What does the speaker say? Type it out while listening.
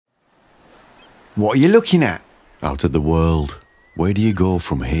What are you looking at? Out at the world. Where do you go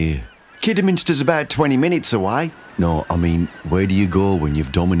from here? Kidderminster's about 20 minutes away. No, I mean, where do you go when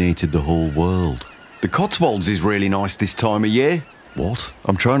you've dominated the whole world? The Cotswolds is really nice this time of year. What?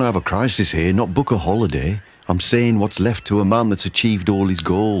 I'm trying to have a crisis here, not book a holiday. I'm saying what's left to a man that's achieved all his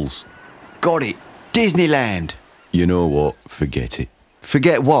goals. Got it. Disneyland. You know what? Forget it.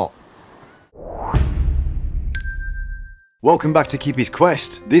 Forget what? Welcome back to Keepy's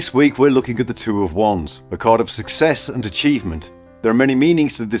Quest. This week we're looking at the Two of Wands, a card of success and achievement. There are many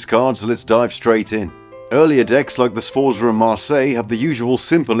meanings to this card, so let's dive straight in. Earlier decks like the Sforza and Marseille have the usual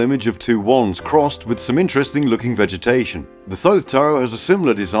simple image of two wands crossed with some interesting looking vegetation. The Thoth Tarot has a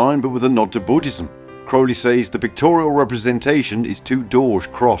similar design but with a nod to Buddhism. Crowley says the pictorial representation is two doors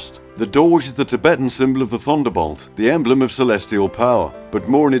crossed. The dorj is the Tibetan symbol of the thunderbolt, the emblem of celestial power, but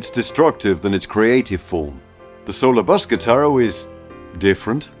more in its destructive than its creative form. The Solabusca Tarot is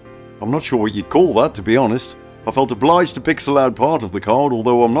different. I'm not sure what you'd call that, to be honest. I felt obliged to pixel out part of the card,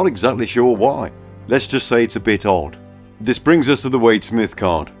 although I'm not exactly sure why. Let's just say it's a bit odd. This brings us to the Waite Smith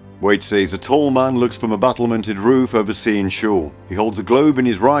card. Waite says a tall man looks from a battlemented roof over sea and shore. He holds a globe in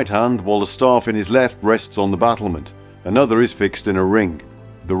his right hand while a staff in his left rests on the battlement. Another is fixed in a ring.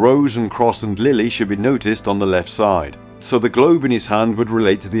 The rose and cross and lily should be noticed on the left side. So the globe in his hand would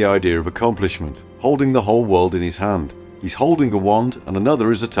relate to the idea of accomplishment, holding the whole world in his hand. He's holding a wand and another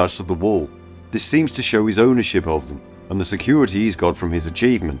is attached to the wall. This seems to show his ownership of them, and the security he's got from his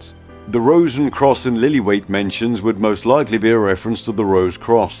achievements. The rose and cross and lily Waite mentions would most likely be a reference to the rose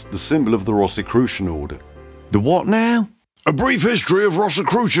cross, the symbol of the Rosicrucian order. The what now? A brief history of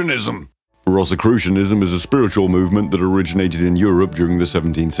Rosicrucianism. Rosicrucianism is a spiritual movement that originated in Europe during the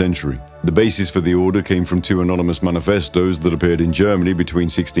 17th century. The basis for the order came from two anonymous manifestos that appeared in Germany between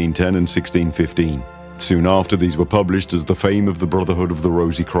 1610 and 1615. Soon after, these were published as the fame of the Brotherhood of the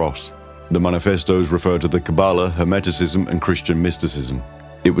Rosy Cross. The manifestos refer to the Kabbalah, Hermeticism, and Christian mysticism.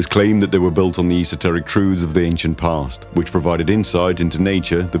 It was claimed that they were built on the esoteric truths of the ancient past, which provided insight into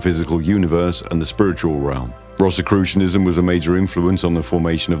nature, the physical universe, and the spiritual realm. Rosicrucianism was a major influence on the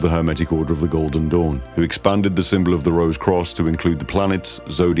formation of the Hermetic Order of the Golden Dawn, who expanded the symbol of the Rose Cross to include the planets,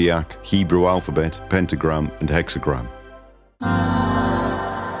 zodiac, Hebrew alphabet, pentagram, and hexagram.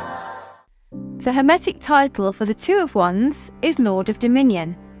 The Hermetic title for the Two of Wands is Lord of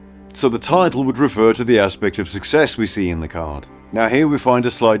Dominion. So the title would refer to the aspect of success we see in the card. Now here we find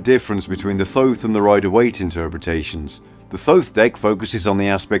a slight difference between the Thoth and the Rider-Waite interpretations. The Thoth deck focuses on the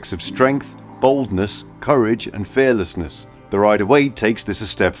aspects of strength, boldness, courage, and fearlessness. The Rider-Waite takes this a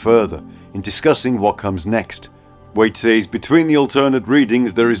step further, in discussing what comes next. Waite says, between the alternate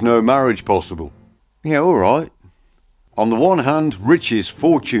readings there is no marriage possible. Yeah, alright. On the one hand, riches,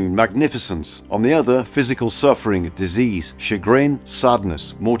 fortune, magnificence. On the other, physical suffering, disease, chagrin,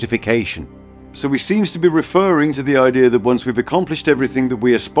 sadness, mortification. So he seems to be referring to the idea that once we've accomplished everything that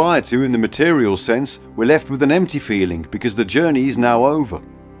we aspire to in the material sense, we're left with an empty feeling because the journey is now over.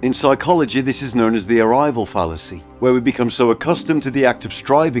 In psychology, this is known as the arrival fallacy, where we become so accustomed to the act of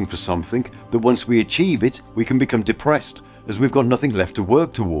striving for something that once we achieve it, we can become depressed, as we've got nothing left to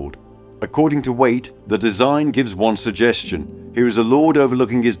work toward. According to Waite, the design gives one suggestion. Here is a lord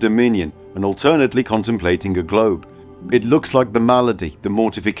overlooking his dominion, and alternately contemplating a globe. It looks like the malady, the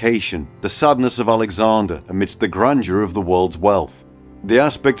mortification, the sadness of Alexander amidst the grandeur of the world's wealth. The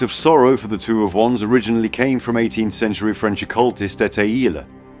aspect of sorrow for the Two of Wands originally came from 18th century French occultist Étaïle.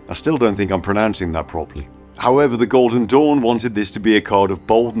 I still don't think I'm pronouncing that properly. However, the Golden Dawn wanted this to be a card of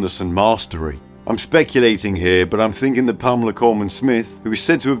boldness and mastery. I'm speculating here, but I'm thinking that Pamela Coleman-Smith, who is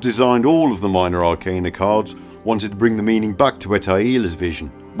said to have designed all of the minor arcana cards, wanted to bring the meaning back to Étaïle's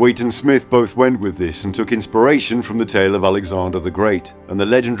vision. Waite and Smith both went with this and took inspiration from the tale of Alexander the Great, and the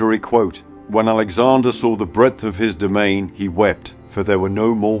legendary quote, "When Alexander saw the breadth of his domain, he wept, for there were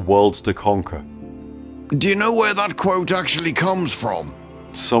no more worlds to conquer." Do you know where that quote actually comes from?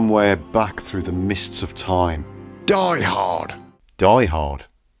 Somewhere back through the mists of time. Die Hard. Die Hard,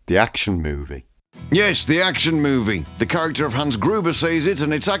 the action movie. Yes, the action movie. The character of Hans Gruber says it,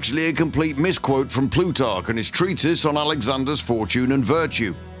 and it's actually a complete misquote from Plutarch and his treatise on Alexander's fortune and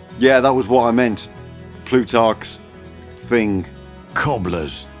virtue. Yeah, that was what I meant. Plutarch's thing.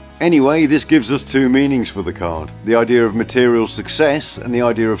 Cobblers. Anyway, this gives us two meanings for the card. The idea of material success and the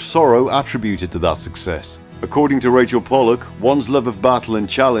idea of sorrow attributed to that success. According to Rachel Pollock, one's love of battle and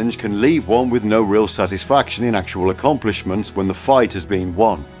challenge can leave one with no real satisfaction in actual accomplishments when the fight has been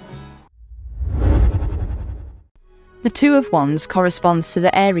won. The Two of Wands corresponds to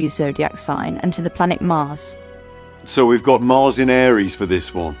the Aries zodiac sign and to the planet Mars. So we've got Mars in Aries for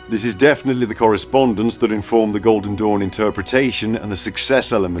this one. This is definitely the correspondence that informed the Golden Dawn interpretation and the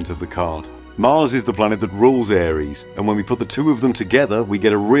success element of the card. Mars is the planet that rules Aries, and when we put the two of them together, we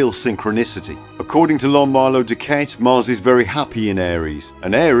get a real synchronicity. According to Lon Milo Duquette, Mars is very happy in Aries,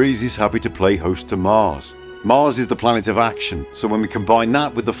 and Aries is happy to play host to Mars. Mars is the planet of action, so when we combine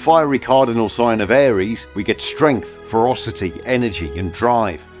that with the fiery cardinal sign of Aries, we get strength, ferocity, energy, and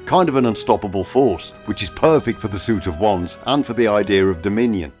drive. Kind of an unstoppable force, which is perfect for the suit of wands and for the idea of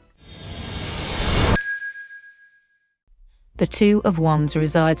dominion. The Two of Wands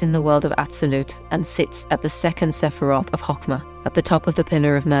resides in the world of Absolute and sits at the second Sephiroth of Chokmah, at the top of the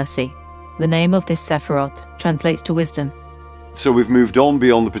Pillar of Mercy. The name of this Sephiroth translates to wisdom. So we've moved on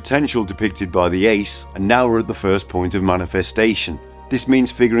beyond the potential depicted by the ace, and now we're at the first point of manifestation. This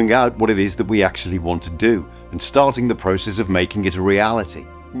means figuring out what it is that we actually want to do, and starting the process of making it a reality.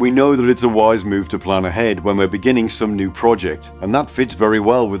 We know that it's a wise move to plan ahead when we're beginning some new project, and that fits very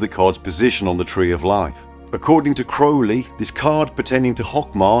well with the card's position on the Tree of Life. According to Crowley, this card pertaining to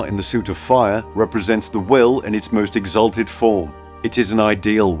Chokmah in the suit of fire represents the will in its most exalted form. It is an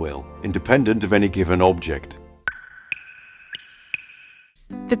ideal will, independent of any given object.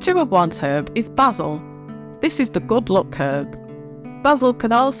 The Two of Wands herb is basil. This is the good luck herb. Basil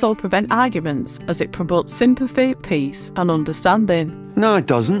can also prevent arguments as it promotes sympathy, peace and understanding. No, it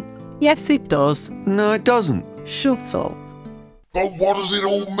doesn't. Yes, it does. No, it doesn't. Shut up. But what does it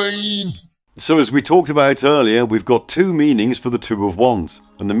all mean? So as we talked about earlier, we've got two meanings for the Two of Wands,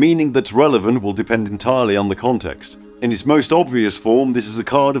 and the meaning that's relevant will depend entirely on the context. In its most obvious form, this is a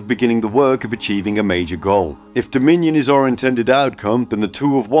card of beginning the work of achieving a major goal. If dominion is our intended outcome, then the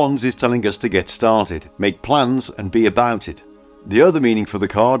Two of Wands is telling us to get started, make plans and be about it. The other meaning for the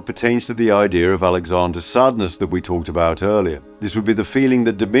card pertains to the idea of Alexander's sadness that we talked about earlier. This would be the feeling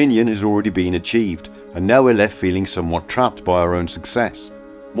that dominion has already been achieved, and now we're left feeling somewhat trapped by our own success.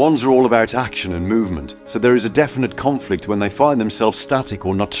 Wands are all about action and movement, so there is a definite conflict when they find themselves static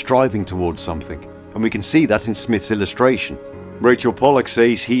or not striving towards something, and we can see that in Smith's illustration. Rachel Pollack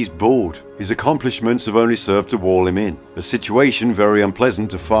says he's bored. His accomplishments have only served to wall him in, a situation very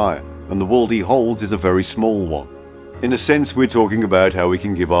unpleasant to fire, and the world he holds is a very small one. In a sense, we're talking about how we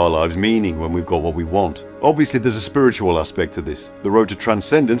can give our lives meaning when we've got what we want. Obviously, there's a spiritual aspect to this. The road to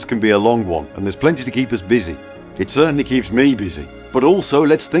transcendence can be a long one, and there's plenty to keep us busy. It certainly keeps me busy. But also,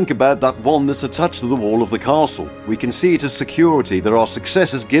 let's think about that one that's attached to the wall of the castle. We can see it as security that our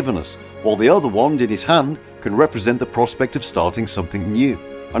success has given us, while the other wand in his hand can represent the prospect of starting something new.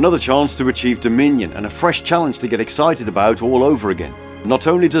 Another chance to achieve dominion, and a fresh challenge to get excited about all over again. Not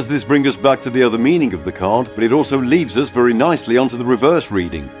only does this bring us back to the other meaning of the card, but it also leads us very nicely onto the reverse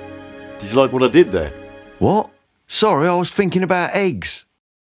reading. Did you like what I did there? What? Sorry, I was thinking about eggs.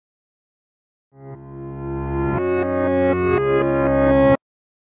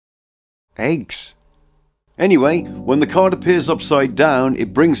 Eggs. Anyway, when the card appears upside down,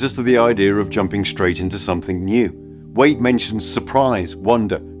 it brings us to the idea of jumping straight into something new. Waite mentions surprise,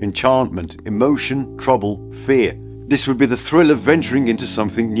 wonder, enchantment, emotion, trouble, fear. This would be the thrill of venturing into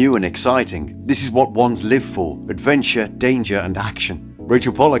something new and exciting. This is what wands live for: adventure, danger and action.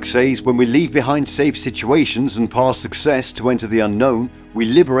 Rachel Pollack says, when we leave behind safe situations and past success to enter the unknown, we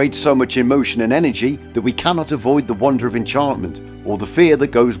liberate so much emotion and energy that we cannot avoid the wonder of enchantment or the fear that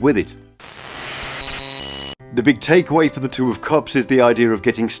goes with it. The big takeaway for the Two of Cups is the idea of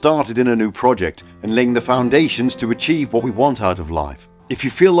getting started in a new project and laying the foundations to achieve what we want out of life. If you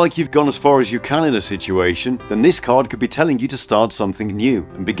feel like you've gone as far as you can in a situation, then this card could be telling you to start something new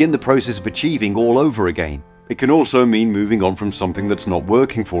and begin the process of achieving all over again. It can also mean moving on from something that's not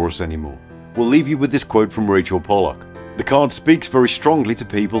working for us anymore. We'll leave you with this quote from Rachel Pollack. The card speaks very strongly to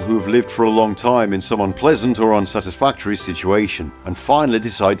people who have lived for a long time in some unpleasant or unsatisfactory situation and finally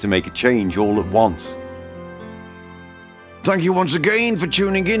decide to make a change all at once. Thank you once again for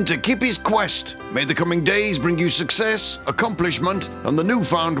tuning in to Kippy's Quest. May the coming days bring you success, accomplishment, and the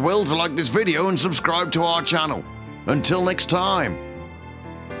newfound will to like this video and subscribe to our channel. Until next time.